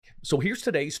So here's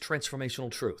today's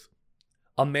transformational truth.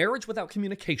 A marriage without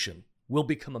communication will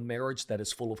become a marriage that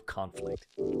is full of conflict.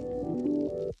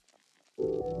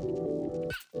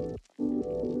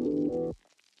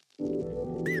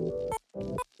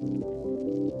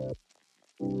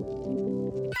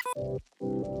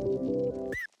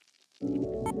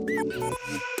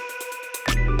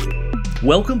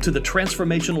 Welcome to the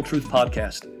Transformational Truth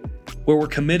Podcast, where we're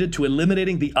committed to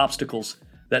eliminating the obstacles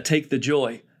that take the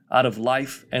joy out of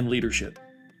life and leadership.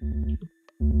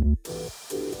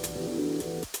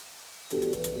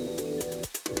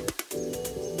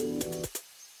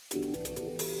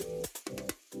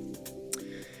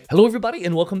 Hello, everybody,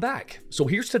 and welcome back. So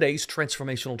here's today's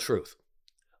transformational truth.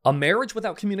 A marriage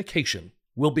without communication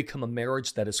will become a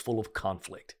marriage that is full of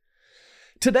conflict.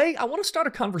 Today, I want to start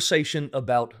a conversation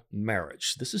about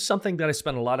marriage. This is something that I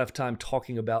spent a lot of time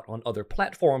talking about on other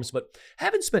platforms, but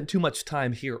haven't spent too much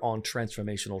time here on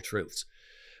Transformational Truths.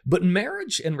 But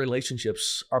marriage and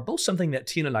relationships are both something that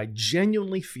Tina and I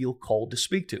genuinely feel called to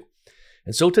speak to.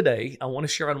 And so today, I want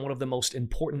to share on one of the most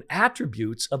important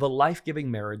attributes of a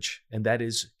life-giving marriage, and that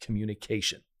is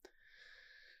communication.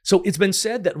 So it's been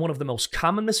said that one of the most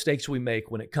common mistakes we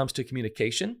make when it comes to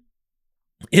communication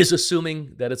is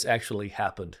assuming that it's actually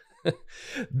happened.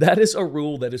 That is a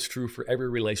rule that is true for every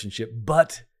relationship,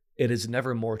 but it is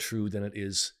never more true than it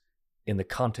is in the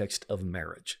context of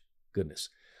marriage. Goodness.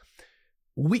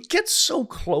 We get so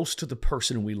close to the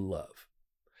person we love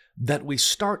that we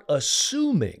start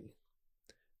assuming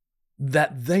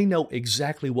that they know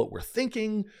exactly what we're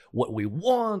thinking, what we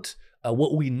want,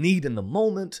 what we need in the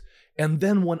moment. And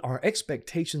then when our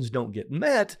expectations don't get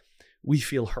met, we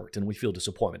feel hurt and we feel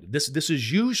disappointed. This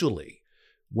is usually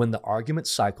when the argument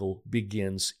cycle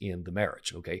begins in the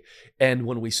marriage, okay? And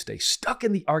when we stay stuck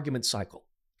in the argument cycle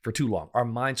for too long, our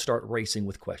minds start racing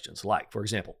with questions like, for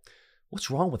example, what's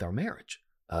wrong with our marriage?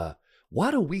 Why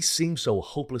do we seem so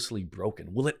hopelessly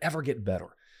broken? Will it ever get better?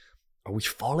 Are we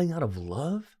falling out of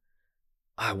love?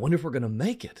 I wonder if we're going to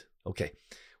make it. Okay.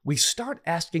 We start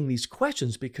asking these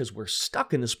questions because we're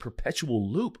stuck in this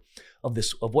perpetual loop of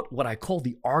what I call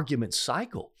the argument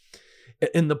cycle.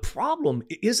 And the problem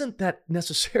isn't that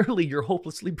necessarily you're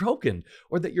hopelessly broken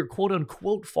or that you're quote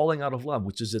unquote falling out of love,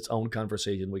 which is its own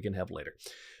conversation we can have later,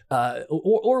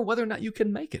 or whether or not you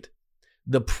can make it.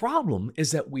 The problem is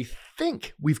that we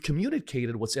think we've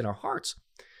communicated what's in our hearts,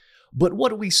 but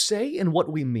what we say and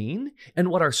what we mean and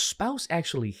what our spouse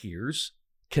actually hears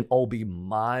can all be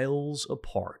miles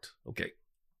apart, okay?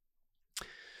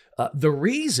 The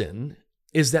reason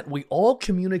is that we all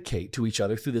communicate to each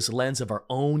other through this lens of our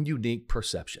own unique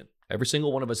perception. Every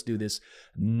single one of us do this.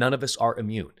 None of us are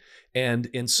immune. And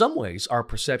in some ways, our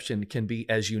perception can be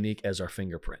as unique as our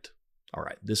fingerprint. All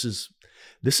right, this is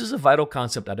a vital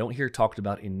concept I don't hear talked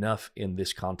about enough in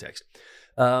this context.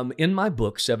 In my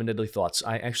book, 7 Deadly Thoughts,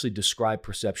 I actually describe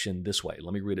perception this way.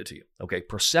 Let me read it to you. Okay,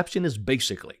 perception is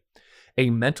basically a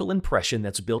mental impression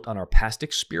that's built on our past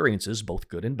experiences, both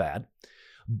good and bad,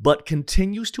 but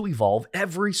continues to evolve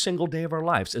every single day of our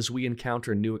lives as we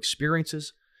encounter new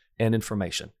experiences and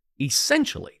information.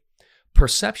 Essentially,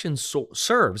 perception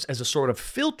serves as a sort of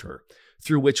filter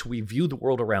through which we view the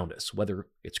world around us, whether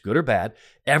it's good or bad.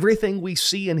 Everything we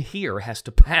see and hear has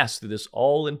to pass through this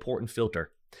all-important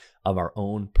filter of our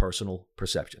own personal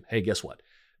perception. Hey, guess what?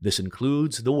 This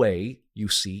includes the way you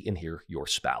see and hear your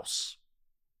spouse.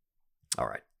 All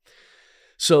right.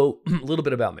 So a little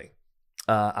bit about me.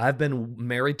 I've been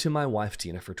married to my wife,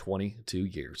 Tina, for 22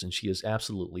 years, and she is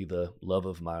absolutely the love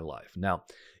of my life. Now,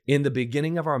 in the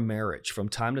beginning of our marriage, from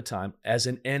time to time, as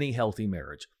in any healthy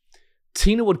marriage,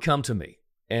 Tina would come to me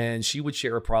and she would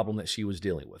share a problem that she was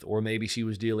dealing with, or maybe she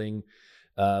was dealing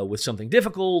with something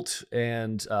difficult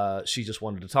and she just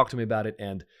wanted to talk to me about it.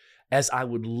 And as I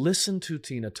would listen to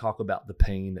Tina talk about the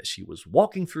pain that she was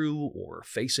walking through or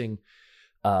facing,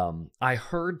 I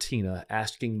heard Tina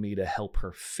asking me to help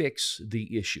her fix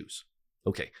the issues.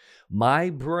 Okay,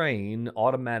 my brain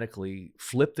automatically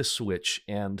flipped the switch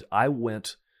and I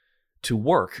went to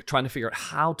work trying to figure out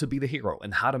how to be the hero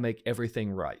and how to make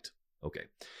everything right. Okay,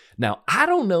 now I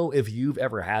don't know if you've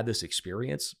ever had this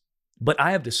experience, but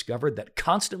I have discovered that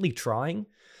constantly trying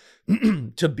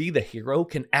to be the hero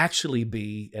can actually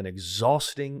be an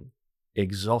exhausting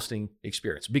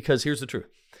experience. Because here's the truth.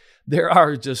 There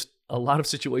are just a lot of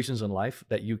situations in life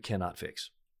that you cannot fix.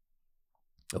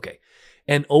 Okay.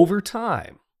 And over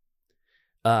time,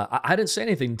 I didn't say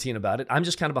anything to Tina about it. I'm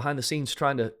just kind of behind the scenes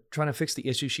trying to fix the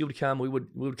issue. She would come, we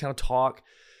would kind of talk.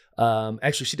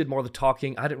 Actually, she did more of the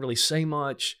talking. I didn't really say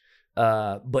much,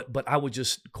 but I would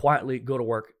just quietly go to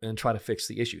work and try to fix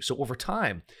the issue. So over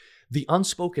time, the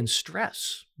unspoken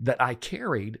stress that I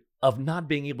carried of not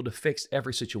being able to fix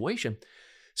every situation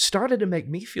started to make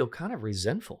me feel kind of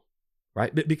resentful,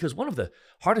 right? Because one of the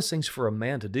hardest things for a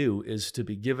man to do is to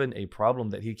be given a problem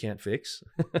that he can't fix.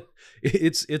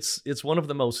 It's one of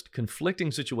the most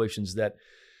conflicting situations that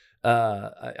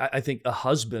I think a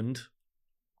husband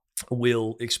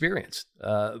will experience,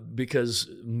 because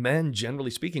men,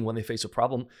 generally speaking, when they face a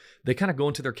problem, they kind of go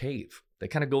into their cave. They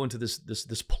kind of go into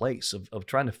this place of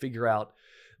trying to figure out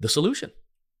the solution.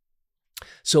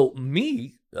 So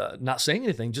me not saying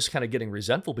anything, just kind of getting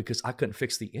resentful because I couldn't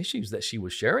fix the issues that she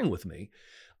was sharing with me,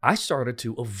 I started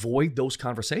to avoid those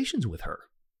conversations with her.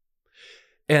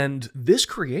 And this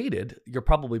created, you're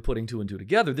probably putting two and two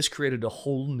together, this created a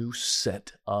whole new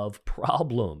set of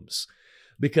problems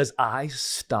because I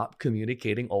stopped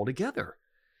communicating altogether.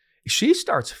 She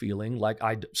starts feeling like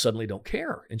I suddenly don't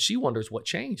care. And she wonders what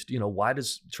changed. Why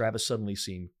does Travis suddenly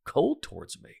seem cold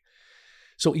towards me?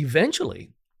 So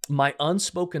eventually, my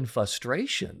unspoken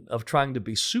frustration of trying to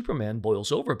be Superman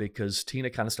boils over because Tina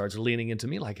kind of starts leaning into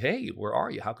me like, hey, where are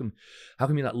you? How come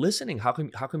you're not listening? How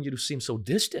come you seem so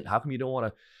distant? How come you don't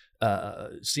want to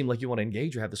seem like you want to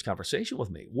engage or have this conversation with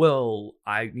me? Well,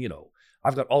 I've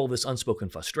got all this unspoken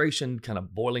frustration kind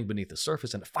of boiling beneath the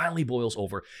surface, and it finally boils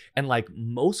over. And like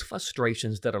most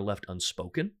frustrations that are left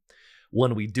unspoken,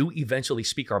 when we do eventually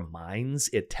speak our minds,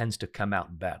 it tends to come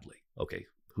out badly. Okay,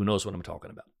 who knows what I'm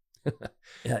talking about?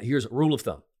 Here's a rule of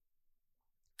thumb.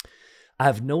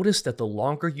 I've noticed that the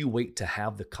longer you wait to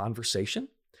have the conversation,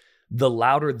 the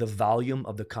louder the volume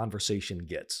of the conversation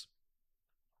gets.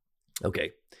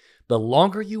 Okay, the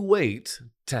longer you wait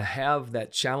to have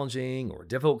that challenging or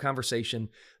difficult conversation,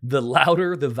 the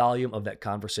louder the volume of that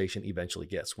conversation eventually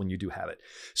gets when you do have it.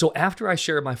 So after I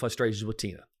shared my frustrations with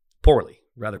Tina,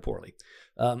 rather poorly,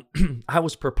 I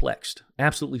was perplexed,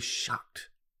 absolutely shocked,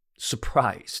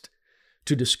 surprised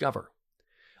to discover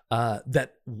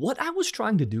that what I was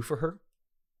trying to do for her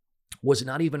was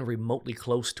not even remotely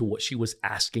close to what she was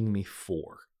asking me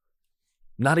for.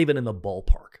 Not even in the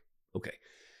ballpark. Okay.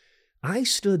 I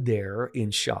stood there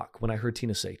in shock when I heard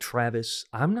Tina say, Travis,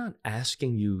 I'm not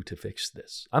asking you to fix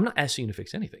this. I'm not asking you to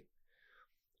fix anything.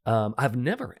 I've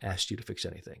never asked you to fix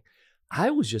anything. I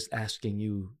was just asking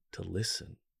you to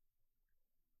listen.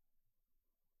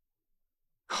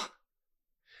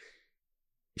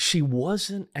 She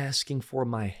wasn't asking for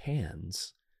my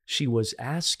hands. She was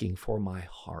asking for my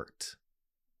heart.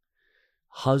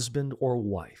 Husband or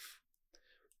wife,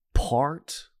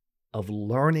 part of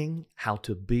learning how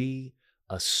to be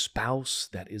a spouse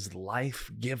that is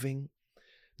life-giving,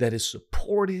 that is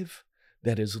supportive,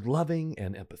 that is loving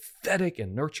and empathetic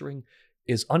and nurturing,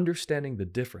 is understanding the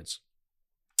difference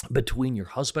between your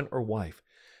husband or wife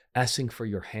asking for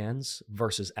your hands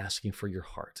versus asking for your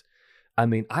heart. I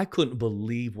mean, I couldn't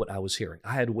believe what I was hearing.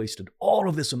 I had wasted all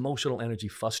of this emotional energy,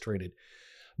 frustrated,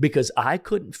 because I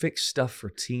couldn't fix stuff for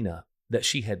Tina that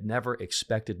she had never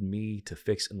expected me to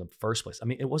fix in the first place. I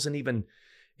mean, it wasn't even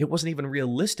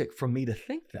realistic for me to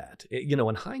think that, in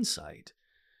hindsight,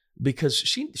 because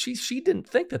she didn't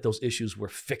think that those issues were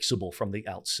fixable from the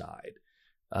outside.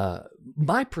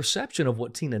 My perception of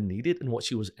what Tina needed and what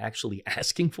she was actually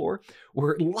asking for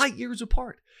were light years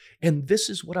apart. And this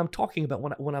is what I'm talking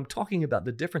about when I'm talking about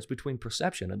the difference between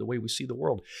perception and the way we see the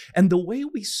world and the way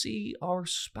we see our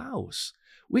spouse.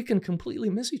 We can completely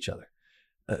miss each other.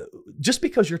 Just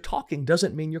because you're talking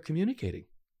doesn't mean you're communicating.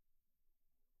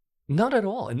 Not at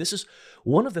all. And this is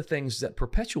one of the things that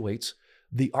perpetuates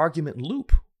the argument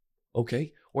loop,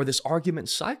 okay, or this argument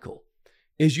cycle.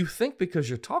 Is you think because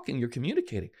you're talking, you're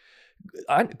communicating.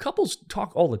 Couples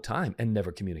talk all the time and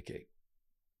never communicate.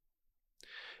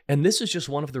 And this is just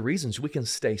one of the reasons we can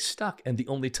stay stuck. And the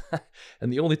only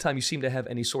time you seem to have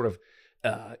any sort of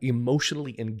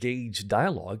emotionally engaged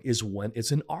dialogue is when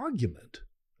it's an argument.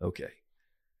 Okay.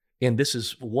 And this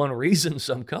is one reason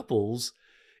some couples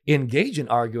engage in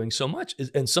arguing so much.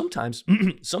 And sometimes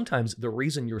the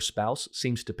reason your spouse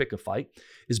seems to pick a fight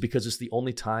is because it's the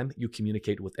only time you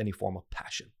communicate with any form of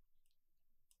passion.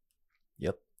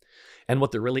 Yep. And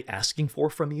what they're really asking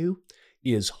for from you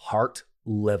is heart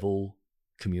level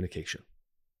communication.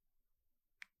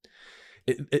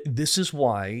 This is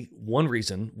why one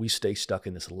reason we stay stuck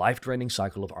in this life-draining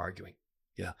cycle of arguing.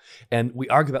 Yeah. And we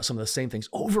argue about some of the same things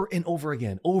over and over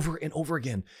again.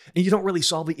 And you don't really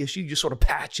solve the issue. You just sort of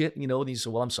patch it, and you say,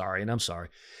 well, I'm sorry.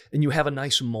 And you have a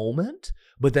nice moment,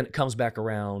 but then it comes back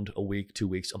around a week, 2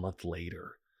 weeks, a month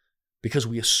later, because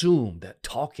we assume that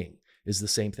talking is the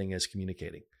same thing as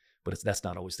communicating, but that's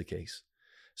not always the case.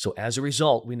 So as a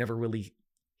result, we never really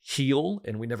heal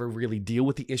and we never really deal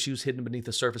with the issues hidden beneath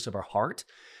the surface of our heart.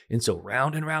 And so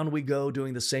round and round we go,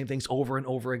 doing the same things over and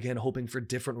over again, hoping for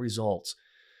different results.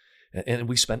 And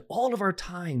we spend all of our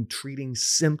time treating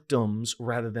symptoms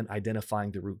rather than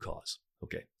identifying the root cause.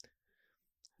 Okay.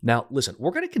 Now, listen,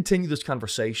 we're going to continue this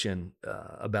conversation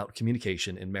about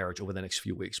communication in marriage over the next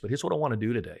few weeks, but here's what I want to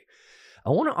do today. I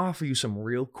want to offer you some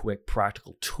real quick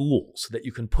practical tools that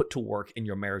you can put to work in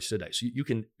your marriage today. So you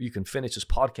can finish this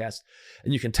podcast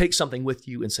and you can take something with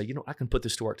you and say, I can put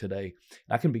this to work today.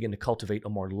 I can begin to cultivate a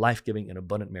more life-giving and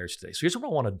abundant marriage today. So here's what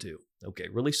I want to do. Okay,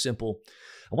 really simple.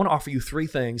 I want to offer you 3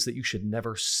 things that you should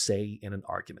never say in an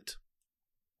argument.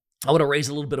 I want to raise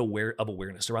a little bit of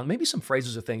awareness around maybe some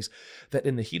phrases or things that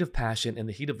in the heat of passion, in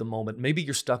the heat of the moment, maybe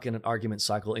you're stuck in an argument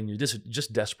cycle and you're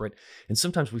just desperate. And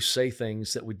sometimes we say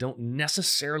things that we don't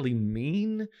necessarily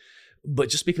mean, but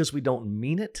just because we don't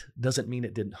mean it doesn't mean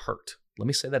it didn't hurt. Let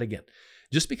me say that again.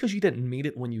 Just because you didn't mean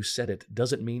it when you said it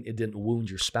doesn't mean it didn't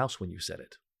wound your spouse when you said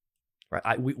it.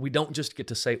 Right? We don't just get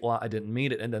to say, well, I didn't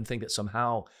mean it, and then think that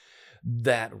somehow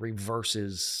that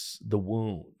reverses the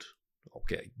wound.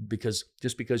 Okay, because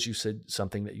just because you said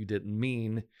something that you didn't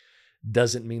mean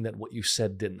doesn't mean that what you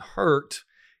said didn't hurt,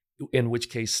 in which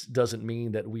case doesn't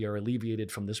mean that we are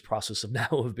alleviated from this process of now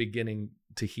of beginning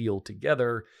to heal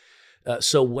together.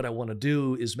 So what I want to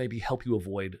do is maybe help you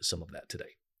avoid some of that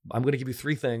today. I'm going to give you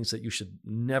 3 things that you should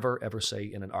never, ever say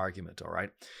in an argument, all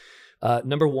right?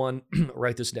 Number 1,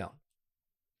 write this down.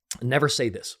 Never say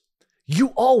this. You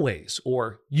always,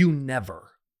 or you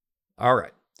never. All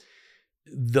right.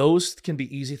 Those can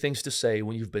be easy things to say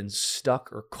when you've been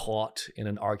stuck or caught in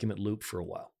an argument loop for a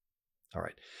while. All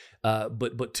right.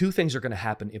 But 2 things are going to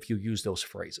happen if you use those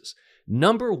phrases.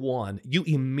 Number 1, you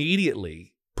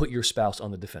immediately put your spouse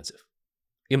on the defensive.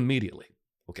 Immediately.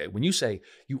 Okay. When you say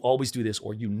you always do this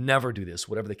or you never do this,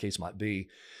 whatever the case might be,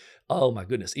 oh my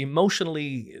goodness,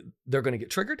 emotionally, they're going to get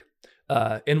triggered.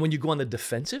 And when you go on the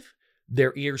defensive,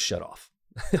 their ears shut off.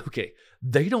 Okay.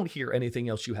 They don't hear anything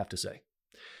else you have to say.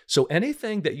 So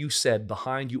anything that you said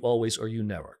behind you always or you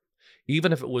never,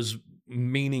 even if it was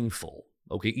meaningful,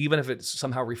 okay, even if it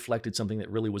somehow reflected something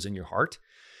that really was in your heart,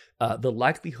 the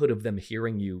likelihood of them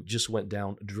hearing you just went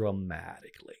down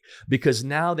dramatically because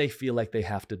now they feel like they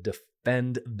have to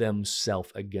defend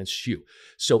themselves against you.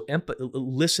 So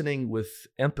listening with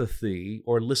empathy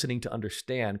or listening to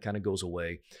understand kind of goes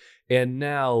away. And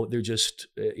now they're just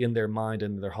in their mind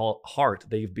and their heart,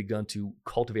 they've begun to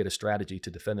cultivate a strategy to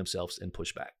defend themselves and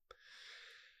push back.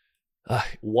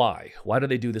 Why? Why do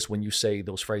they do this when you say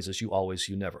those phrases, you always,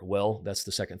 you never? Well, that's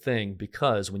the second thing,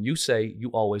 because when you say you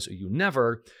always or you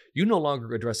never, you're no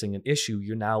longer addressing an issue,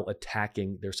 you're now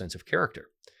attacking their sense of character.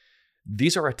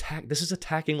 This is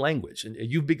attacking language, and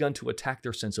you've begun to attack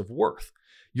their sense of worth.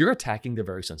 You're attacking their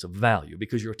very sense of value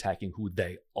because you're attacking who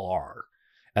they are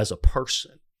as a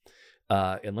person.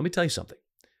 And let me tell you something.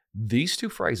 These 2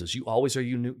 phrases, you always or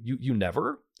you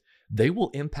never, they will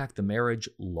impact the marriage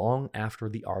long after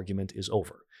the argument is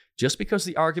over. Just because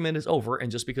the argument is over and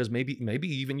just because maybe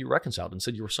even you reconciled and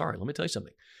said you were sorry, let me tell you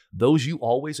something. Those you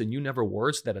always and you never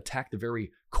words that attack the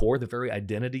very core, the very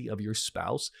identity of your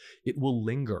spouse, it will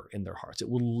linger in their hearts. It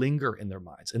will linger in their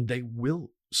minds. And they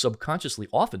will subconsciously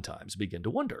oftentimes begin to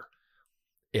wonder,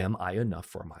 am I enough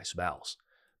for my spouse?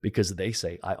 Because they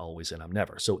say, I always and I'm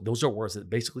never. So those are words that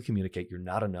basically communicate you're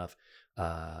not enough.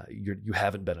 You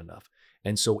haven't been enough.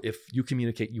 And so if you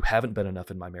communicate you haven't been enough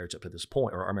in my marriage up to this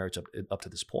point, or our marriage up to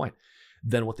this point,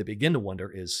 then what they begin to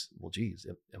wonder is, well, geez,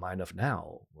 am I enough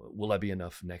now? Will I be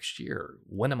enough next year?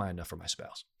 When am I enough for my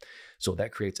spouse? So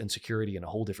that creates insecurity and a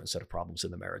whole different set of problems in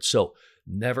the marriage. So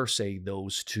never say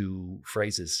those 2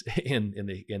 phrases in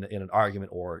an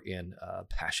argument or in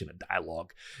passionate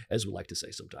dialogue, as we like to say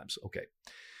sometimes. Okay.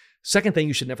 Second thing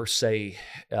you should never say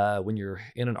when you're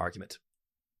in an argument,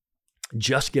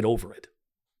 just get over it.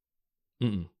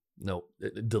 No,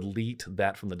 delete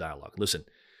that from the dialogue. Listen,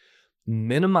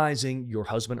 minimizing your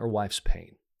husband or wife's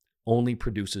pain only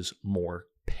produces more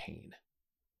pain.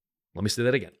 Let me say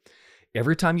that again.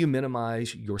 Every time you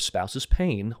minimize your spouse's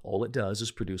pain, all it does is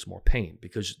produce more pain,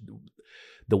 because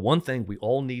the one thing we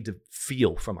all need to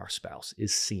feel from our spouse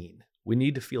is seen. We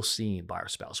need to feel seen by our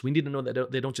spouse. We need to know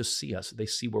that they don't just see us, they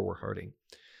see where we're hurting.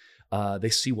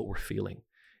 They see what we're feeling,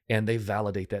 and they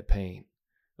validate that pain.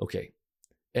 Okay.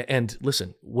 And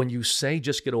listen, when you say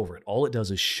just get over it, all it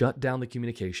does is shut down the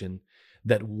communication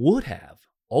that would have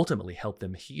ultimately helped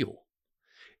them heal.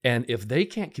 And if they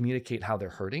can't communicate how they're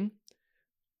hurting,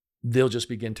 they'll just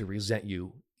begin to resent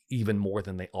you even more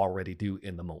than they already do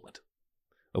in the moment.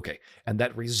 Okay. And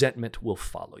that resentment will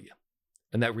follow you.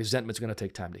 And that resentment's going to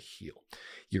take time to heal.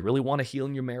 You really want to heal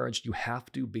in your marriage, you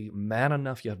have to be man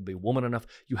enough, you have to be woman enough,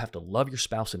 you have to love your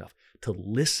spouse enough to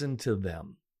listen to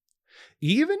them.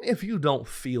 Even if you don't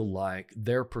feel like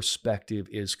their perspective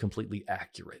is completely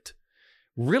accurate,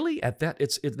 really at that,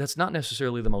 that's not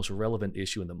necessarily the most relevant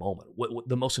issue in the moment. What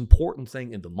the most important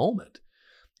thing in the moment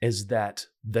is that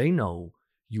they know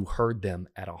you heard them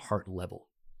at a heart level.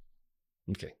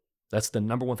 Okay, that's the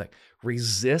number one thing.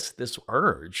 Resist this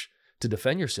urge to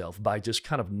defend yourself by just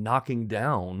kind of knocking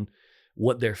down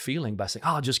what they're feeling by saying,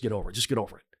 "Oh, just get over it. Just get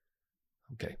over it."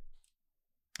 Okay,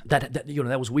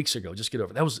 that was weeks ago. Just get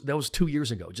over it. That was 2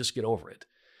 years ago. Just get over it.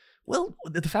 Well,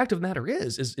 the fact of the matter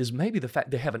is maybe the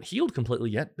fact they haven't healed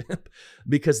completely yet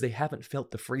because they haven't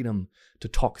felt the freedom to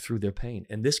talk through their pain,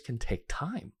 and this can take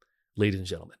time, ladies and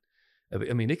gentlemen.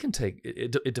 I mean,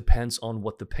 it depends on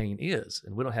what the pain is,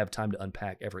 and we don't have time to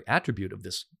unpack every attribute of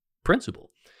this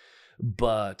principle.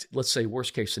 But let's say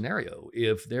worst case scenario,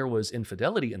 if there was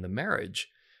infidelity in the marriage,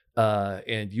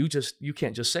 and you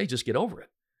can't just say, just get over it.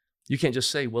 You can't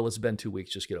just say, well, it's been 2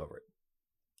 weeks, just get over it.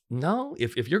 No,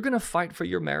 if you're going to fight for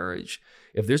your marriage,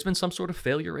 if there's been some sort of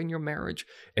failure in your marriage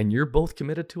and you're both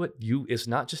committed to it, it's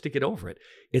not just to get over it,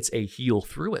 it's a heal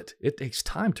through it. It takes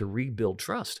time to rebuild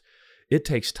trust. It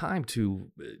takes time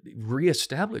to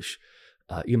reestablish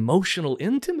emotional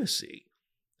intimacy.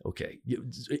 Okay,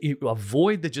 you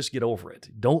avoid the just get over it.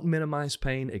 Don't minimize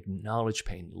pain, acknowledge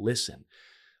pain, listen.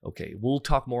 Okay, we'll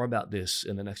talk more about this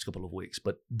in the next couple of weeks,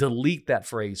 but delete that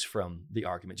phrase from the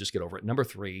argument, just get over it. Number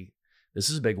 3, this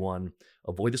is a big one.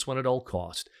 Avoid this one at all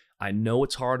cost. I know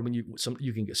it's hard when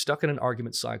you can get stuck in an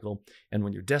argument cycle, and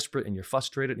when you're desperate and you're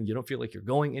frustrated and you don't feel like you're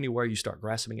going anywhere, you start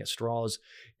grasping at straws,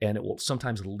 and it will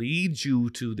sometimes lead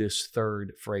you to this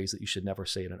third phrase that you should never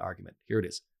say in an argument. Here it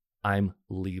is. I'm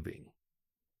leaving.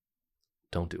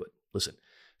 Don't do it. Listen,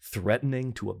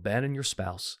 threatening to abandon your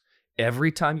spouse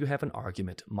every time you have an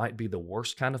argument might be the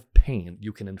worst kind of pain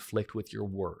you can inflict with your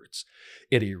words.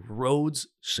 It erodes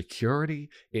security.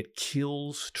 It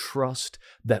kills trust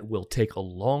that will take a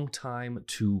long time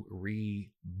to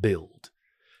rebuild.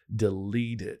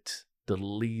 Delete it.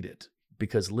 Delete it.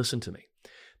 Because listen to me.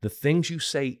 The things you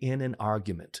say in an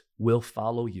argument will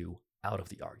follow you out of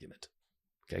the argument.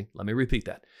 Okay, let me repeat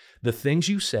that. The things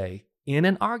you say in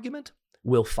an argument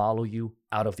will follow you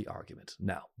out of the argument.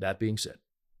 Now, that being said,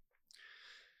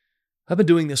 I've been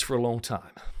doing this for a long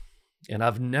time, and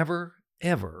I've never,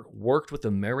 ever worked with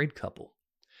a married couple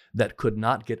that could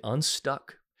not get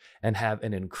unstuck and have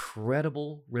an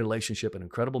incredible relationship, an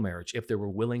incredible marriage, if they were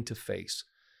willing to face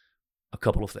a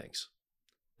couple of things: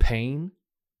 pain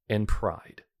and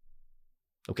pride.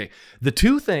 Okay, the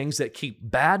two things that keep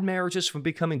bad marriages from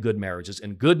becoming good marriages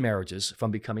and good marriages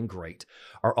from becoming great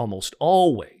are almost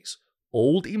always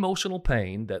old emotional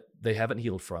pain that they haven't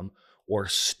healed from or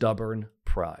stubborn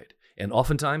pride. And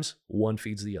oftentimes, one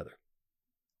feeds the other.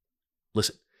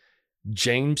 Listen,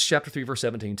 James chapter 3, verse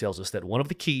 17 tells us that one of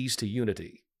the keys to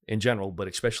unity in general, but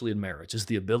especially in marriage, is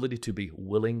the ability to be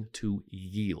willing to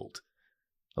yield.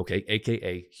 Okay,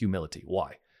 aka humility.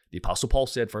 Why? The Apostle Paul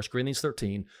said, 1 Corinthians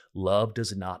 13, love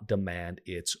does not demand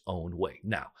its own way.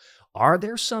 Now, are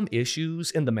there some issues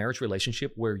in the marriage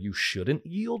relationship where you shouldn't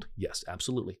yield? Yes,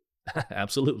 absolutely.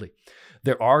 Absolutely.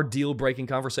 There are deal-breaking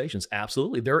conversations.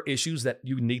 Absolutely. There are issues that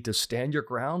you need to stand your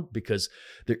ground because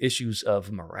they're issues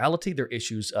of morality. They're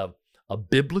issues of a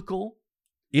biblical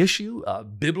issue, a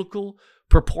biblical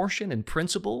proportion and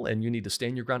principle, and you need to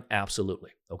stand your ground.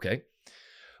 Absolutely. Okay.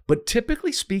 But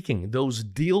typically speaking, those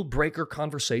deal-breaker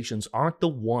conversations aren't the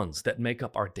ones that make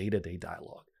up our day-to-day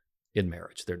dialogue in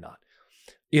marriage. They're not.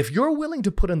 If you're willing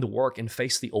to put in the work and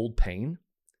face the old pain,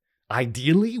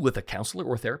 ideally with a counselor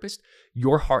or therapist,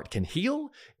 your heart can heal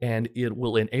and it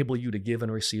will enable you to give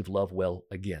and receive love well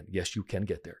again. Yes, you can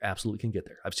get there. Absolutely can get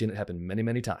there. I've seen it happen many,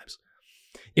 many times.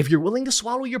 If you're willing to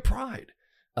swallow your pride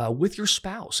with your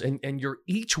spouse and you're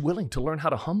each willing to learn how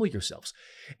to humble yourselves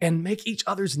and make each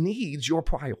other's needs your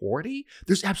priority,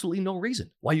 there's absolutely no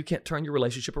reason why you can't turn your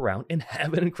relationship around and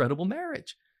have an incredible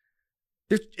marriage.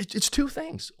 It's two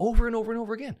things over and over and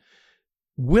over again.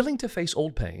 Willing to face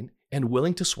old pain and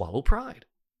willing to swallow pride.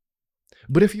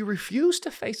 But if you refuse to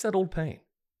face that old pain,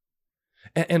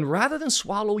 and rather than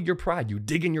swallow your pride, you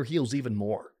dig in your heels even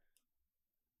more,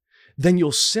 then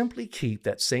you'll simply keep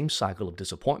that same cycle of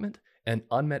disappointment and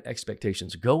unmet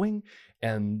expectations going,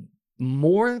 and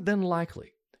more than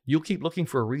likely, you'll keep looking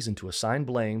for a reason to assign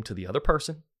blame to the other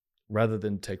person rather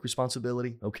than take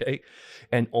responsibility, okay?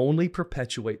 And only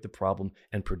perpetuate the problem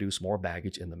and produce more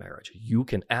baggage in the marriage. You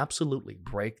can absolutely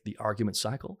break the argument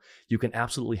cycle. You can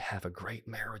absolutely have a great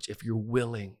marriage if you're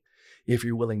willing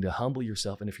to humble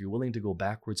yourself and if you're willing to go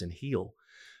backwards and heal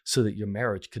so that your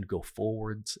marriage can go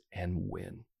forwards and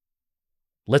win.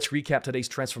 Let's recap today's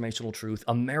transformational truth.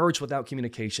 A marriage without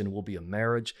communication will be a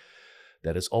marriage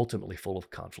that is ultimately full of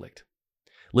conflict.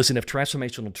 Listen, if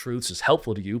Transformational Truths is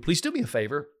helpful to you, please do me a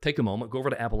favor. Take a moment, go over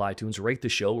to Apple iTunes, rate the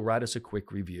show, write us a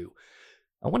quick review.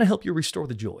 I want to help you restore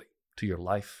the joy to your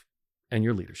life and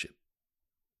your leadership.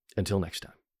 Until next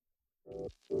time.